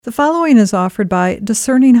The following is offered by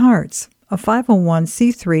Discerning Hearts, a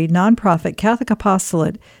 501c3 nonprofit Catholic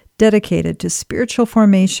apostolate dedicated to spiritual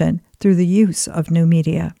formation through the use of new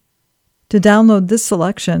media. To download this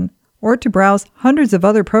selection, or to browse hundreds of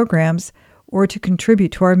other programs, or to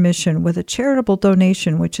contribute to our mission with a charitable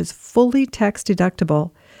donation which is fully tax-deductible,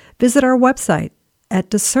 visit our website at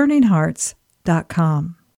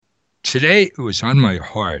discerninghearts.com. Today it was on my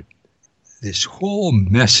heart, this whole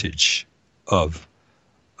message of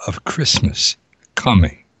Christmas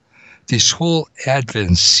coming, this whole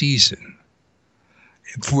Advent season.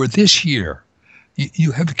 For this year,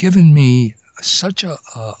 you have given me such a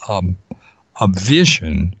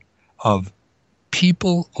vision of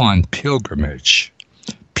people on pilgrimage,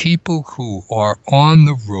 people who are on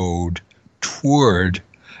the road toward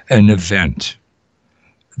an event,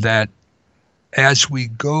 that as we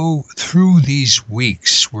go through these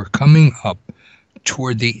weeks, we're coming up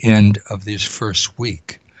toward the end of this first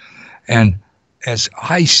week. And as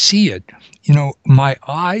I see it, my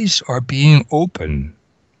eyes are being opened,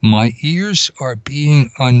 my ears are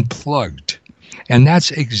being unplugged. And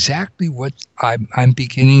that's exactly what I'm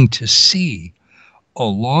beginning to see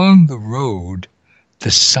along the road,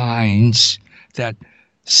 the signs that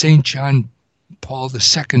St. John Paul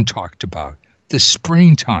II talked about, the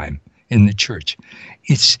springtime in the church.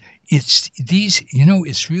 It's these,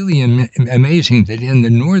 it's really amazing that in the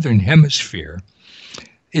Northern Hemisphere,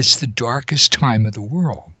 it's the darkest time of the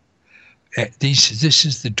world. This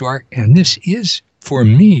is the dark, and this is, for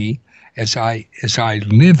me, as I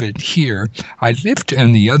live it here. I lived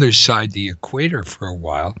on the other side of the equator for a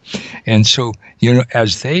while, and so,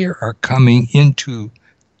 as they are coming into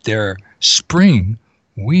their spring,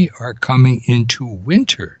 we are coming into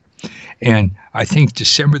winter. And I think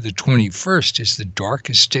December the 21st is the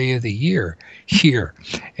darkest day of the year here,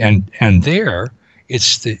 and there,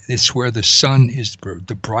 it's where the sun is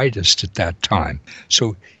the brightest at that time.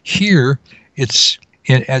 So here,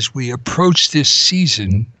 as we approach this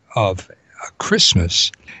season of Christmas,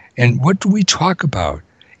 and what do we talk about?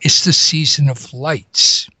 It's the season of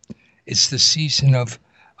lights. It's the season of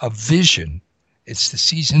vision. It's the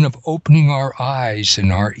season of opening our eyes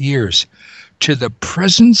and our ears to the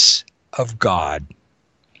presence of God.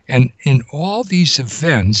 And in all these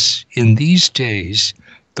events, in these days,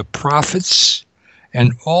 the prophets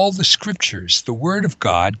and all the scriptures, the Word of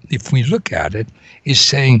God, if we look at it, is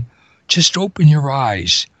saying, just open your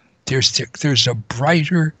eyes. There's a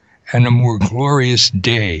brighter and a more glorious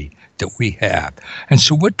day that we have. And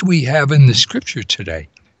so what do we have in the scripture today?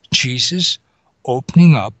 Jesus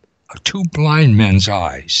opening up two blind men's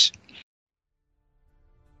eyes.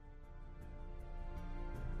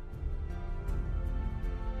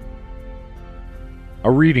 A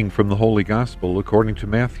reading from the Holy Gospel according to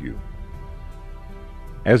Matthew.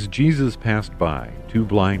 As Jesus passed by, two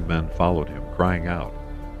blind men followed him, crying out,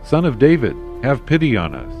 "Son of David, have pity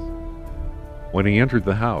on us." When he entered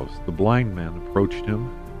the house, the blind men approached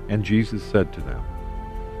him, and Jesus said to them,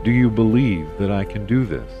 "Do you believe that I can do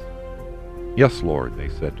this?" "Yes, Lord," they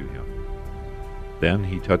said to him. Then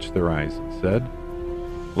he touched their eyes and said,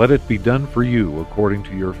 "Let it be done for you according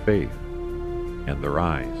to your faith." And their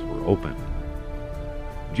eyes were opened.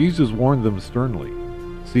 Jesus warned them sternly,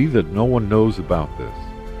 "See that no one knows about this."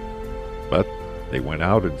 But they went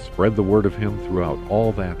out and spread the word of him throughout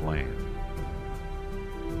all that land.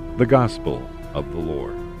 The Gospel of the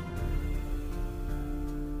Lord.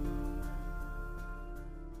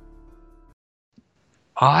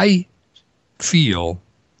 I feel,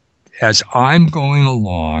 as I'm going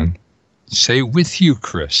along, say with you,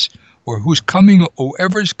 Chris, or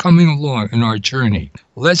whoever's coming along in our journey,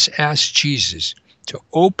 let's ask Jesus to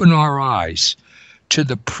open our eyes to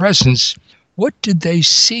the presence. What did they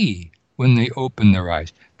see when they opened their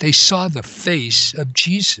eyes? They saw the face of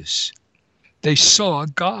Jesus. They saw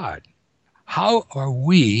God. How are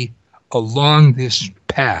we along this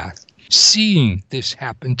path seeing this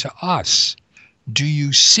happen to us? Do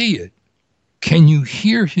you see it? Can you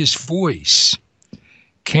hear his voice?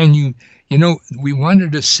 Can you, we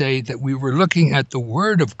wanted to say that we were looking at the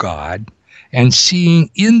Word of God and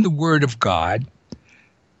seeing in the Word of God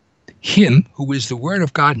him who is the Word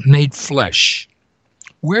of God made flesh.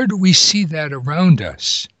 Where do we see that around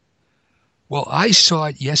us? Well, I saw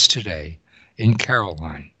it yesterday in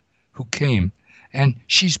Caroline, who came, and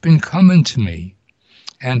she's been coming to me,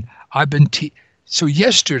 and I've been so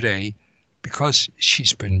yesterday, because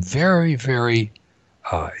she's been very, very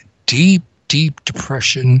deep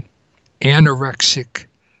depression, anorexic,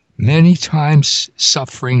 many times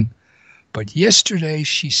suffering, but yesterday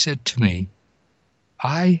she said to me,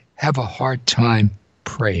 "I have a hard time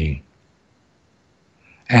praying."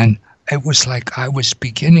 And it was like I was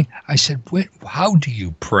beginning. I said, how do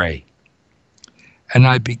you pray? And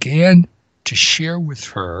I began to share with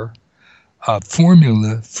her a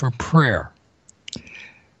formula for prayer.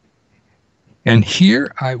 And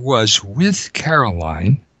here I was with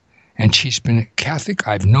Caroline, and she's been a Catholic.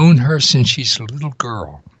 I've known her since she's a little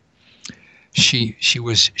girl. She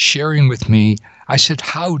was sharing with me. I said,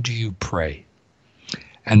 how do you pray?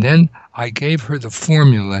 And then I gave her the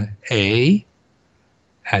formula A,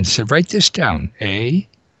 and said, write this down. A,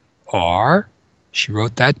 R. She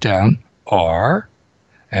wrote that down. R,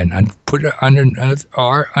 and put it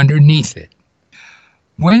R underneath it.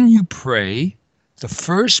 When you pray, the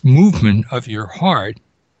first movement of your heart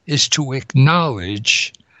is to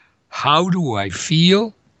acknowledge, how do I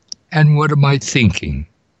feel and what am I thinking?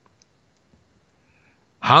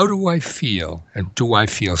 How do I feel? And do I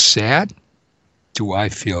feel sad? Do I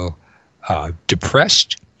feel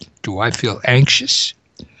depressed? Do I feel anxious?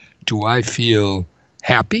 Do I feel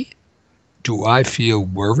happy? Do I feel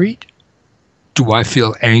worried? Do I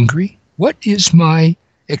feel angry? What is my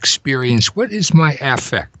experience? What is my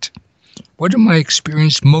affect? What am I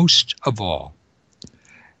experiencing most of all?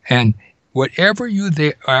 And whatever you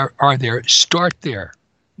are there, start there.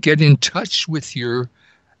 Get in touch with your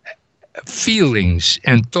feelings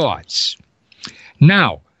and thoughts.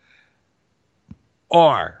 Now,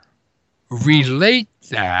 R, relate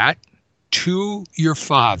that to your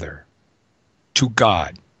Father, to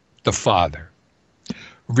God, the Father.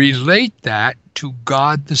 Relate that to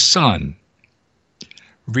God, the Son.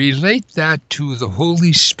 Relate that to the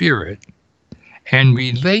Holy Spirit, and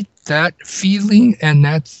relate that feeling and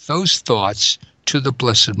those thoughts to the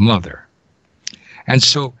Blessed Mother. And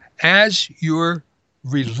so as you're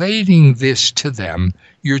relating this to them,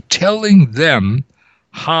 you're telling them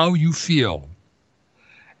how you feel.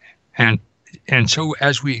 And so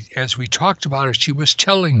as we talked about it, she was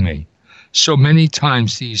telling me so many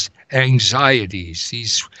times these anxieties,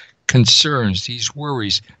 these concerns, these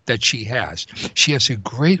worries that she has. She has a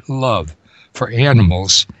great love for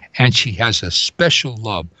animals, and she has a special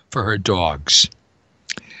love for her dogs.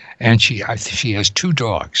 And she has 2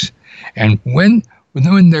 dogs. And when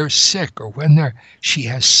they're sick or she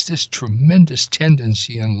has this tremendous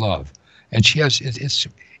tendency in love. And she has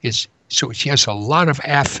so she has a lot of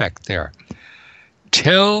affect there.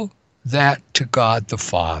 Tell that to God the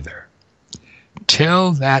Father.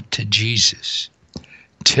 Tell that to Jesus.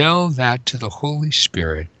 Tell that to the Holy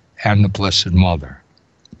Spirit and the Blessed Mother.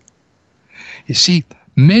 You see,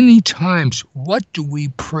 many times, what do we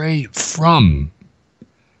pray from?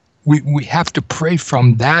 We have to pray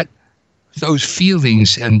from those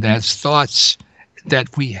feelings and those thoughts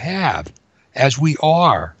that we have as we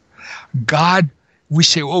are. God, we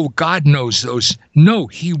say, oh, God knows those. No,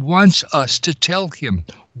 He wants us to tell Him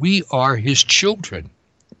we are His children.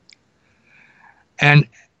 And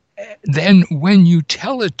then when you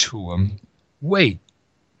tell it to Him, wait.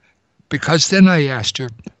 Because then I asked her,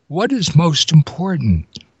 what is most important?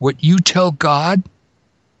 What you tell God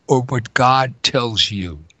or what God tells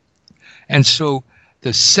you? And so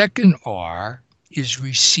the second R is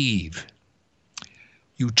receive.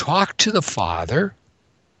 You talk to the Father,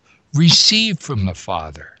 receive from the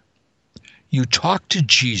Father. You talk to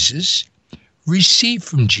Jesus, receive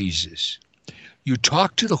from Jesus. You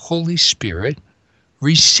talk to the Holy Spirit,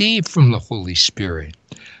 receive from the Holy Spirit.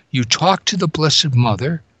 You talk to the Blessed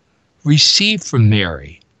Mother, receive from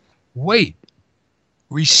Mary. Wait,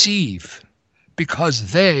 receive,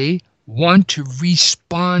 because they want to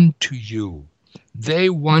respond to you. They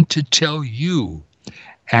want to tell you,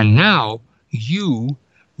 and now you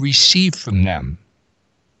receive from them.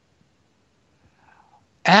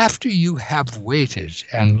 After you have waited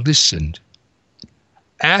and listened,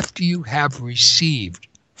 after you have received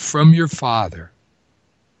from your Father,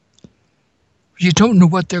 you don't know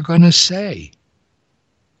what they're going to say.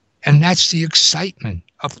 And that's the excitement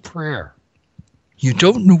of prayer. You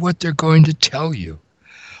don't know what they're going to tell you.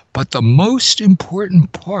 But the most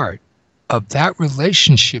important part of that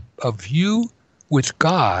relationship of you with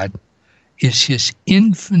God is His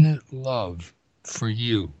infinite love for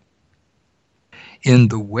you. In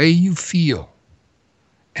the way you feel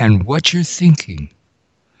and what you're thinking,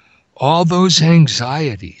 all those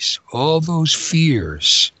anxieties, all those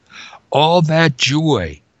fears, all that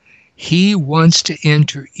joy, He wants to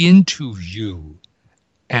enter into you,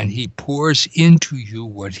 and He pours into you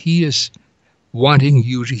what He is wanting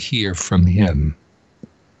you to hear from Him.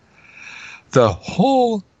 The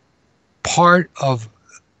whole part of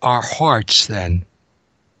our hearts then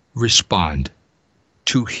respond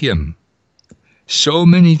to Him. So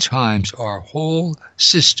many times our whole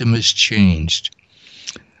system is changed.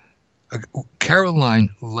 Caroline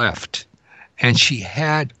left, and she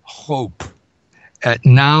had hope.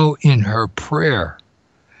 Now in her prayer,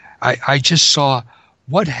 I just saw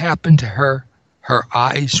what happened to her. Her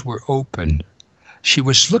eyes were open. She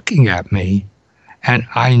was looking at me, and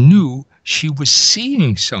I knew she was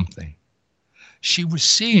seeing something. She was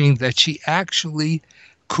seeing that she actually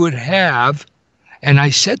could have, and I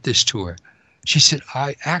said this to her. She said,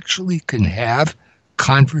 I actually can have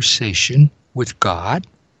conversation with God,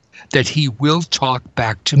 that he will talk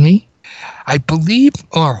back to me. I believe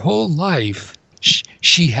our whole life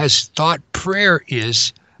she has thought prayer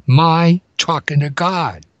is my talking to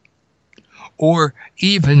God, or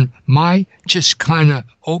even my just kind of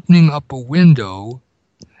opening up a window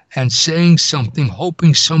and saying something,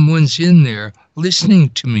 hoping someone's in there listening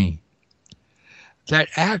to me. That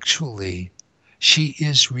actually she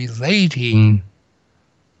is relating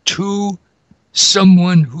to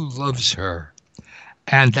someone who loves her,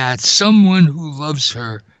 and that someone who loves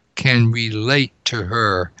her can relate to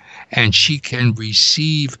her, and she can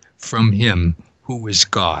receive from him who is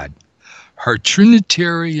God. Her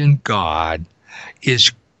Trinitarian God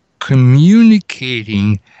is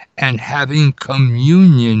communicating and having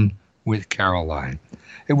communion with Caroline.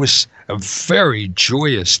 It was a very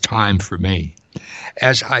joyous time for me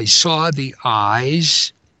as I saw the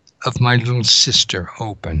eyes of my little sister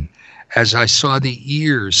open, as I saw the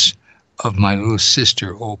ears of my little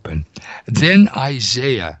sister open. Then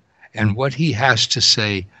Isaiah and what he has to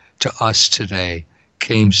say to us today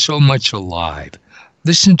came so much alive.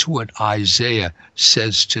 Listen to what Isaiah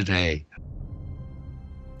says today.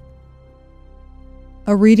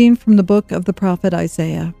 A reading from the book of the prophet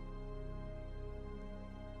Isaiah.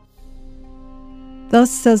 Thus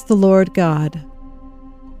says the Lord God,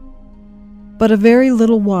 but a very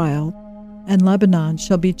little while, and Lebanon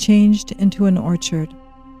shall be changed into an orchard,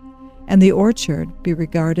 and the orchard be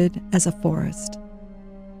regarded as a forest.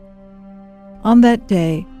 On that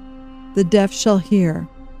day, the deaf shall hear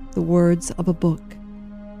the words of a book,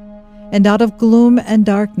 and out of gloom and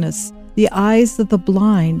darkness the eyes of the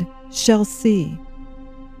blind shall see.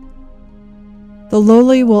 The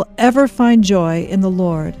lowly will ever find joy in the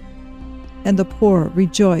Lord, and the poor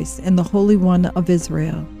rejoice in the Holy One of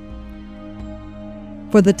Israel.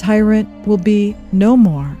 For the tyrant will be no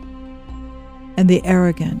more, and the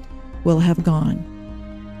arrogant will have gone.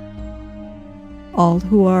 All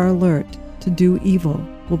who are alert to do evil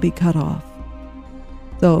will be cut off.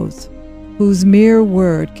 Those whose mere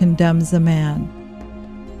word condemns a man,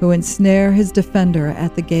 who ensnare his defender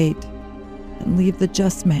at the gate, and leave the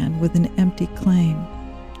just man with an empty claim.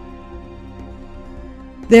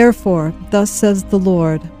 Therefore, thus says the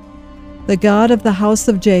Lord, the God of the house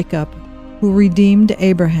of Jacob, who redeemed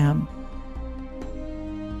Abraham.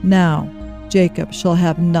 Now Jacob shall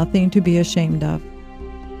have nothing to be ashamed of,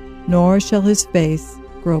 nor shall his face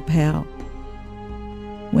grow pale.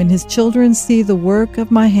 When his children see the work of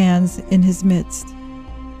my hands in his midst,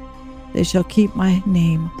 they shall keep my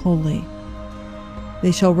name holy.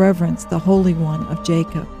 They shall reverence the Holy One of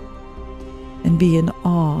Jacob, and be in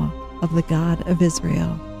awe of the God of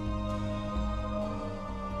Israel.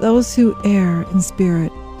 Those who err in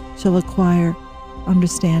spirit shall acquire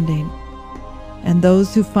understanding, and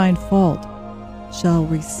those who find fault shall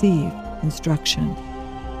receive instruction.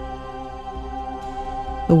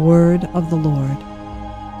 The word of the Lord.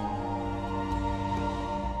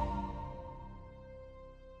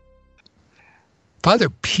 Father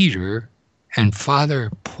Peter and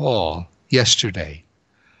Father Paul yesterday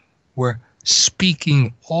were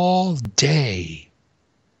speaking all day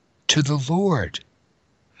to the Lord.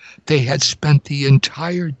 They had spent the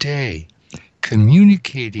entire day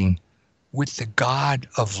communicating with the God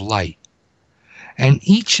of light. And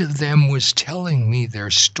each of them was telling me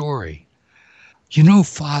their story. You know,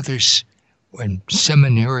 fathers and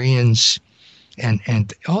seminarians and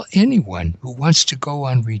anyone who wants to go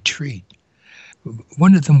on retreat,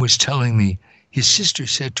 one of them was telling me, his sister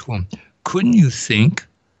said to him, couldn't you think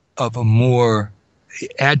of a more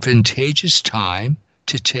advantageous time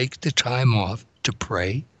to take the time off to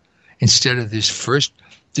pray instead of this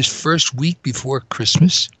first week before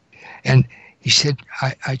Christmas? And he said,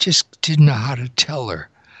 I just didn't know how to tell her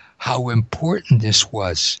how important this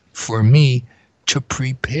was for me to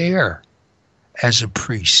prepare as a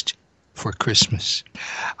priest for Christmas.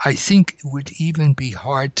 I think it would even be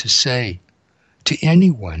hard to say to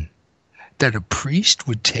anyone that a priest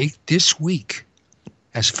would take this week,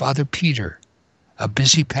 as Father Peter, a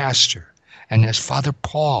busy pastor, and as Father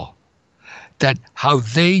Paul, that how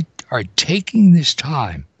they are taking this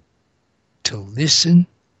time to listen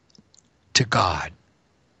to God,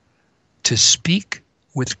 to speak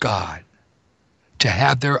with God, to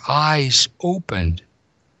have their eyes opened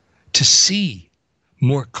to see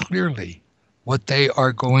more clearly what they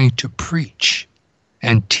are going to preach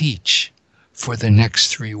and teach for the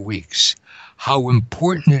next 3 weeks. How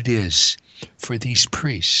important it is for these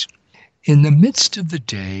priests. In the midst of the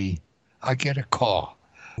day, I get a call.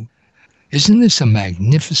 Isn't this a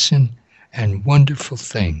magnificent and wonderful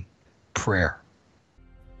thing? Prayer.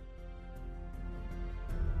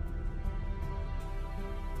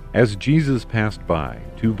 As Jesus passed by,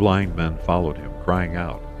 2 blind men followed him, crying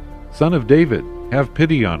out, "Son of David, have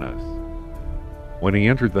pity on us." When he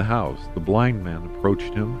entered the house, the blind men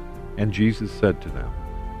approached him, and Jesus said to them,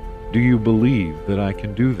 "Do you believe that I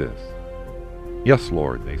can do this?" "Yes,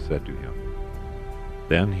 Lord," they said to him.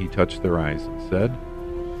 Then he touched their eyes and said,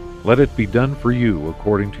 "Let it be done for you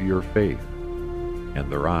according to your faith."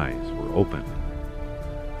 And their eyes were opened.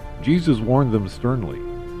 Jesus warned them sternly,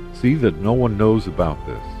 "See that no one knows about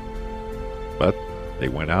this." But they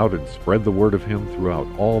went out and spread the word of him throughout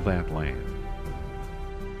all that land.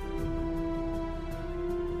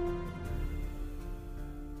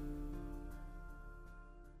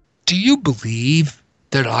 Do you believe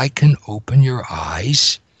that I can open your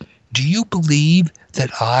eyes? Do you believe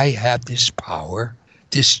that I have this power,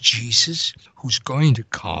 this Jesus who's going to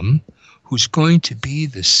come, who's going to be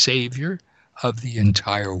the Savior of the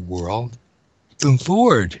entire world? The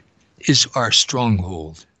Lord is our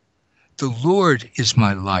stronghold. The Lord is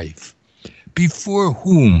my life. Before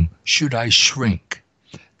whom should I shrink?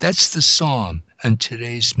 That's the psalm in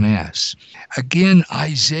today's Mass. Again,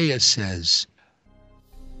 Isaiah says,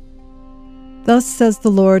 Thus says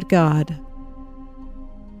the Lord God,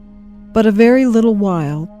 but a very little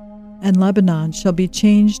while, and Lebanon shall be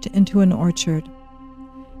changed into an orchard,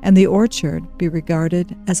 and the orchard be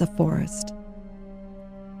regarded as a forest.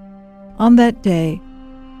 On that day,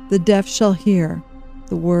 the deaf shall hear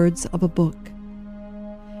the words of a book,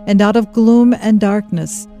 and out of gloom and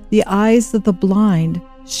darkness the eyes of the blind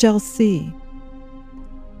shall see.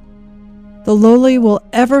 The lowly will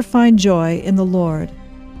ever find joy in the Lord,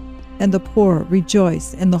 and the poor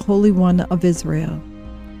rejoice in the Holy One of Israel.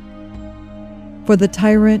 For the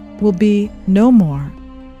tyrant will be no more,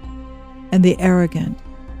 and the arrogant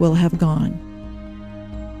will have gone.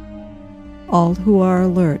 All who are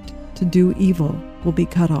alert to do evil will be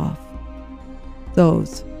cut off.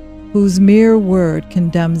 Those whose mere word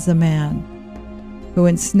condemns a man, who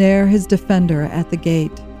ensnare his defender at the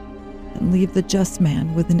gate, and leave the just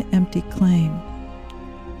man with an empty claim.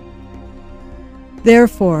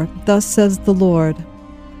 Therefore, thus says the Lord,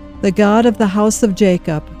 the God of the house of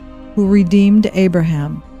Jacob, who redeemed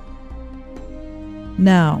Abraham.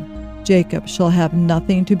 Now Jacob shall have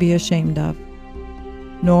nothing to be ashamed of,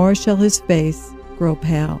 nor shall his face grow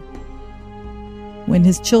pale. When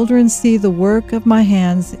his children see the work of my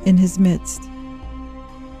hands in his midst,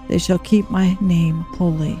 they shall keep my name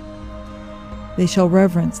holy. They shall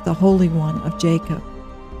reverence the Holy One of Jacob,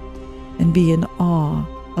 and be in awe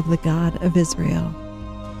of the God of Israel.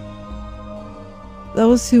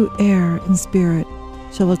 Those who err in spirit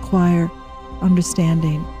shall acquire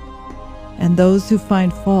understanding, and those who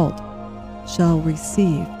find fault shall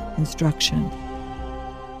receive instruction.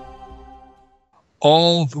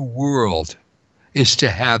 All the world is to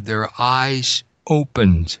have their eyes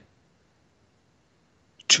opened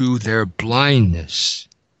to their blindness.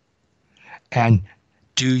 And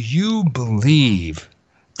do you believe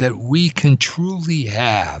that we can truly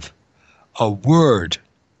have a word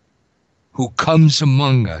who comes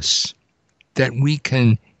among us, that we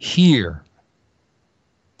can hear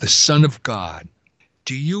the Son of God?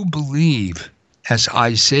 Do you believe, as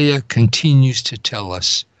Isaiah continues to tell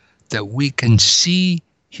us, that we can see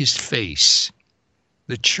his face?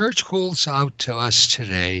 The church holds out to us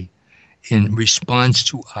today in response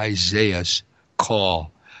to Isaiah's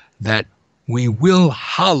call that we will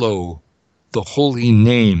hallow the holy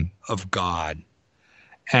name of God,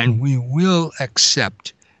 and we will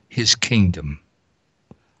accept his kingdom.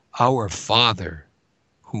 Our Father,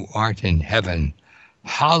 who art in heaven,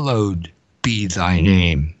 hallowed be thy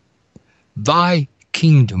name. Thy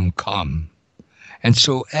kingdom come. And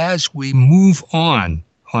so as we move on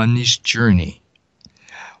this journey,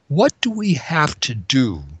 what do we have to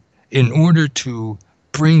do in order to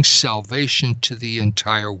bring salvation to the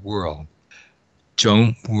entire world?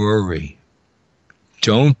 Don't worry.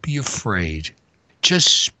 Don't be afraid.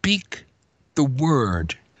 Just speak the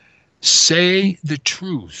word. Say the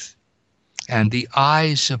truth, and the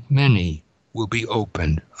eyes of many will be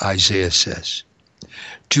opened, Isaiah says.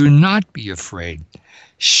 Do not be afraid.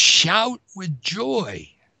 Shout with joy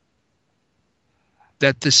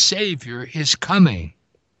that the Savior is coming.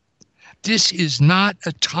 This is not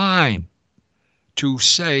a time to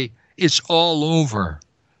say it's all over.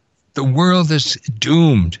 The world is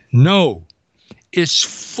doomed. No, it's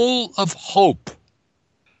full of hope.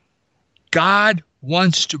 God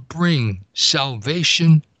wants to bring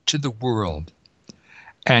salvation to the world,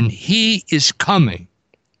 and He is coming,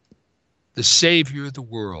 the Savior of the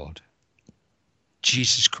world,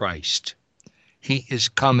 Jesus Christ. He is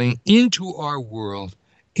coming into our world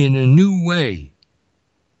in a new way.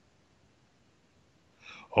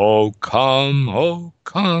 O come,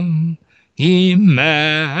 Emmanuel,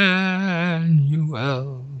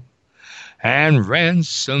 and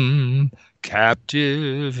ransom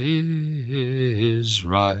captive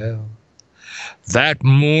Israel that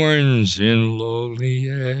mourns in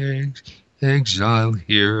lowly exile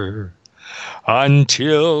here,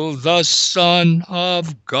 until the Son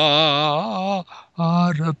of God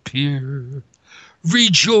appear.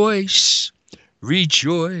 Rejoice,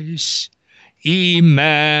 rejoice, Emmanuel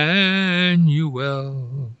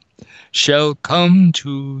shall come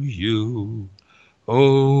to you.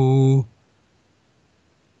 O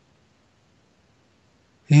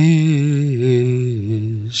Israel.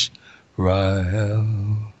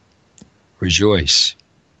 Rejoice.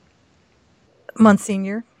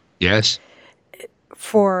 Monsignor? Yes?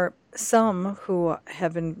 For some who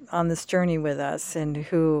have been on this journey with us and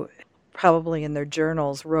who probably in their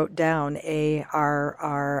journals wrote down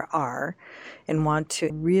ARRR and want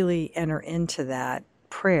to really enter into that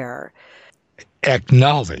prayer.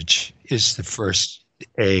 Acknowledge is the first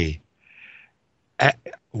A.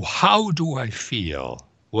 How do I feel?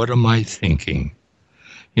 What am I thinking?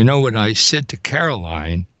 You know what I said to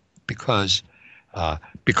Caroline, because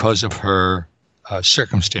of her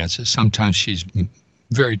circumstances, sometimes she's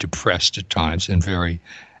very depressed at times and very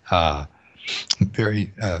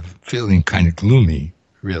feeling kind of gloomy,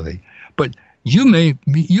 really. But you may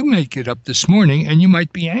get up this morning and you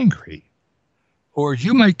might be angry, or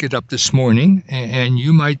you might get up this morning and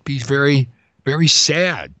you might be very, very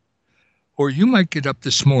sad, or you might get up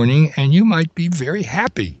this morning and you might be very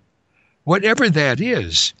happy. Whatever that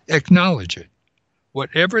is, acknowledge it.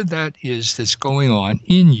 Whatever that is that's going on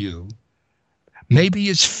in you, maybe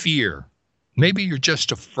it's fear. Maybe you're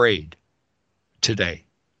just afraid today.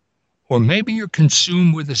 Or maybe you're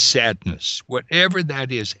consumed with a sadness. Whatever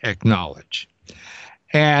that is, acknowledge.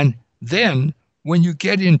 And then when you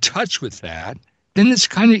get in touch with that, then it's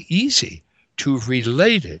kind of easy to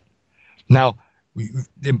relate it. Now,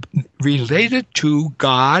 relate it to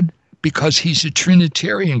God, because He's a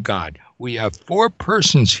Trinitarian God. We have 4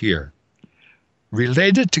 persons here.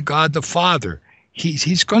 Related to God the Father.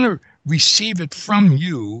 He's going to receive it from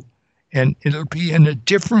you, and it'll be in a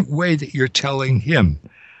different way that you're telling Him.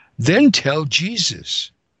 Then tell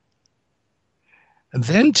Jesus. And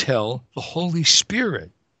then tell the Holy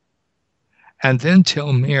Spirit. And then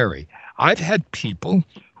tell Mary. I've had people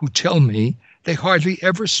who tell me they hardly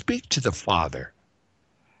ever speak to the Father.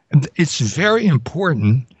 And it's very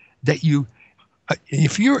important that you,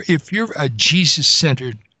 if you're a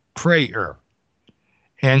Jesus-centered prayer,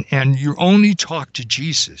 and you only talk to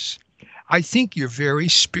Jesus, I think you're very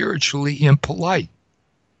spiritually impolite.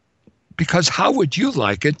 Because how would you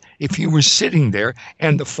like it if you were sitting there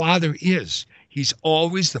and the Father is? He's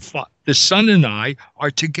always the Son and I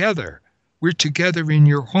are together. We're together in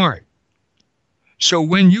your heart. So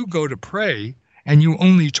when you go to pray and you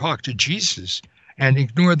only talk to Jesus and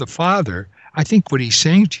ignore the Father, I think what He's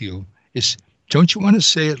saying to you is, don't you want to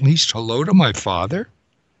say at least hello to my Father?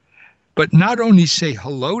 But not only say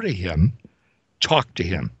hello to Him, talk to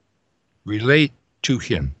Him. Relate to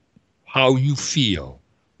Him, how you feel,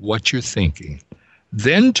 what you're thinking.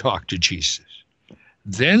 Then talk to Jesus.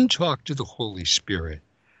 Then talk to the Holy Spirit.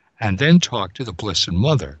 And then talk to the Blessed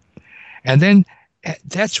Mother. And then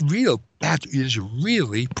that's real. That is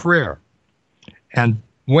really prayer. And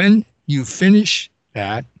when you finish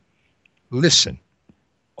that, listen,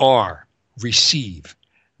 or receive.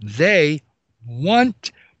 They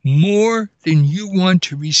want more than you want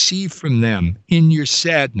to receive from them in your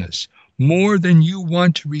sadness, more than you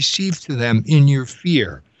want to receive to them in your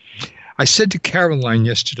fear. I said to Caroline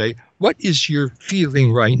yesterday, what is your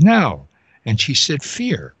feeling right now? And she said,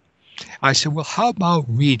 fear. I said, well, how about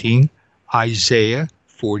reading Isaiah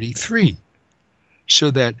 43?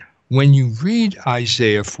 So that when you read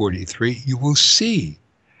Isaiah 43, you will see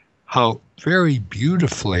how very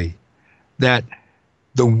beautifully that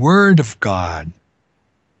the Word of God,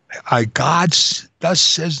 thus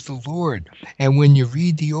says the Lord. And when you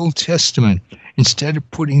read the Old Testament, instead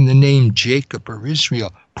of putting the name Jacob or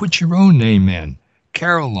Israel, put your own name in,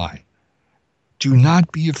 Caroline. Do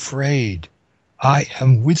not be afraid. I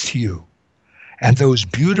am with you. And those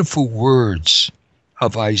beautiful words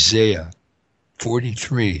of Isaiah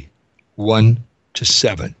 43,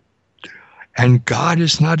 1-7. And God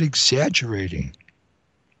is not exaggerating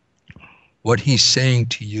what he's saying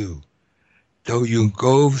to you. Though you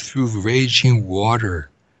go through raging water,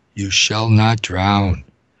 you shall not drown.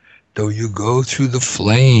 Though you go through the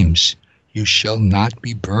flames, you shall not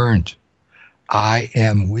be burnt. I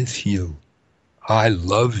am with you. I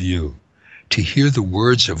love you. To hear the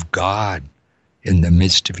words of God in the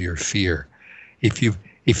midst of your fear. If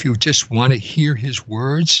you just want to hear his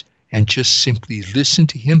words and just simply listen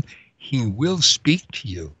to him, he will speak to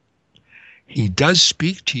you. He does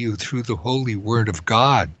speak to you through the holy word of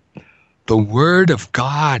God. The word of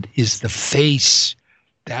God is the face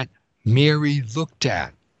that Mary looked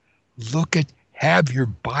at. Have your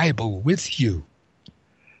Bible with you,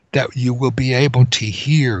 that you will be able to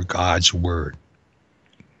hear God's word.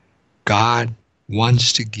 God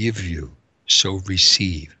wants to give you, so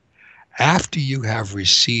receive. After you have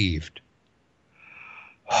received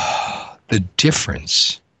the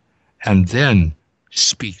difference, and then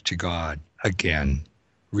speak to God again,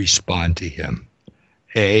 respond to him.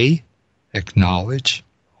 A, acknowledge.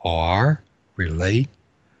 R, relate.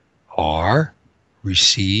 R,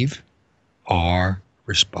 receive. R,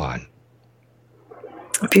 respond.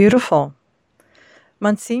 Beautiful.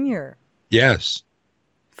 Monsignor. Yes.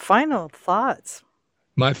 Final thoughts.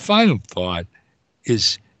 My final thought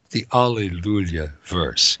is the Alleluia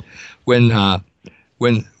verse. When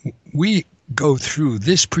we go through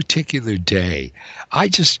this particular day,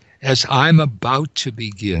 as I'm about to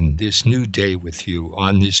begin this new day with you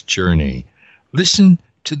on this journey, listen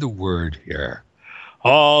to the word here.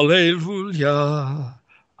 Alleluia,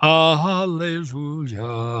 alleluia,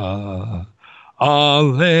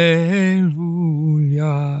 alleluia.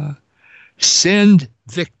 Send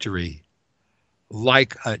victory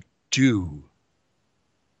like a dew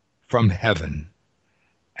from heaven,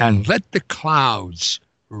 and let the clouds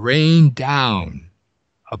rain down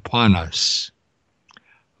upon us.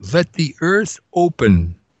 Let the earth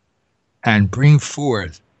open and bring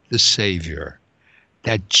forth the Savior.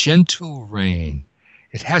 That gentle rain.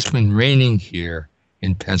 It has been raining here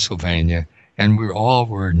in Pennsylvania, and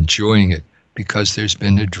we're enjoying it because there's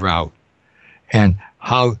been a drought. And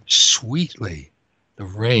how sweetly the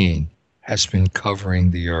rain has been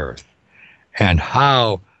covering the earth, and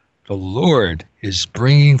how the Lord is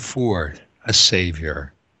bringing forth a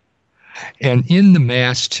Savior. And in the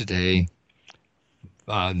Mass today,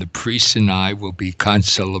 the priest and I will be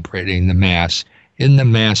celebrating the Mass. In the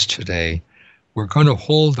Mass today, we're going to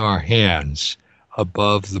hold our hands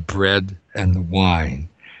above the bread and the wine,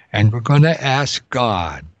 and we're going to ask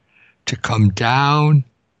God to come down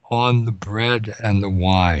on the bread and the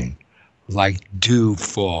wine like dew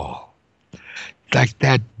fall. Like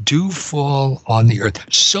that dew fall on the earth,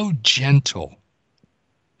 so gentle,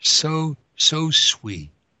 so sweet.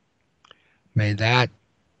 May that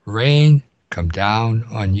rain come down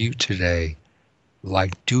on you today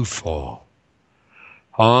like dew fall.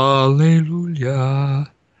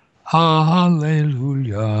 Alleluia,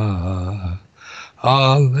 alleluia,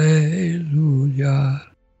 alleluia.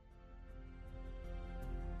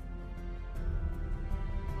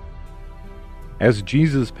 As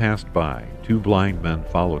Jesus passed by, 2 blind men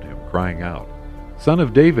followed him, crying out, "Son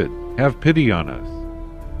of David, have pity on us."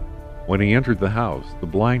 When he entered the house, the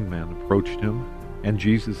blind men approached him, and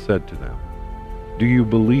Jesus said to them, "Do you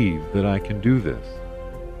believe that I can do this?"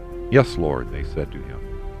 "Yes, Lord," they said to him.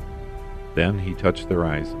 Then he touched their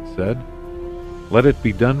eyes and said, "Let it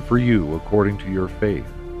be done for you according to your faith."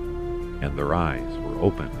 And their eyes were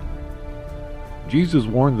opened. Jesus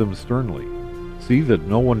warned them sternly, "See that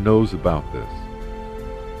no one knows about this."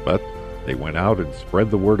 But they went out and spread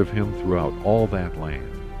the word of him throughout all that land.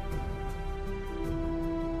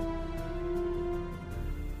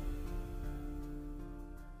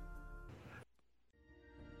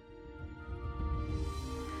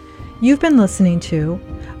 You've been listening to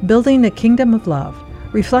Building a Kingdom of Love,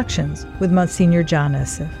 Reflections with Msgr. John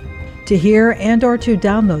Esseff. To hear and or to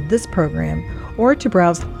download this program, or to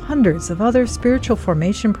browse hundreds of other spiritual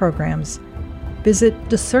formation programs, visit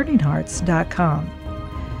discerninghearts.com.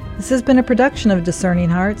 This has been a production of Discerning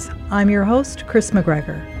Hearts. I'm your host, Chris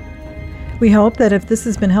McGregor. We hope that if this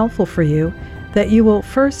has been helpful for you, that you will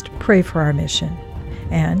first pray for our mission.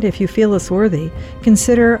 And if you feel us worthy,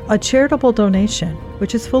 consider a charitable donation,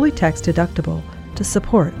 which is fully tax deductible, to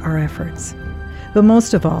support our efforts. But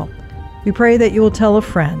most of all, we pray that you will tell a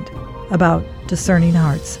friend about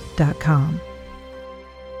discerninghearts.com.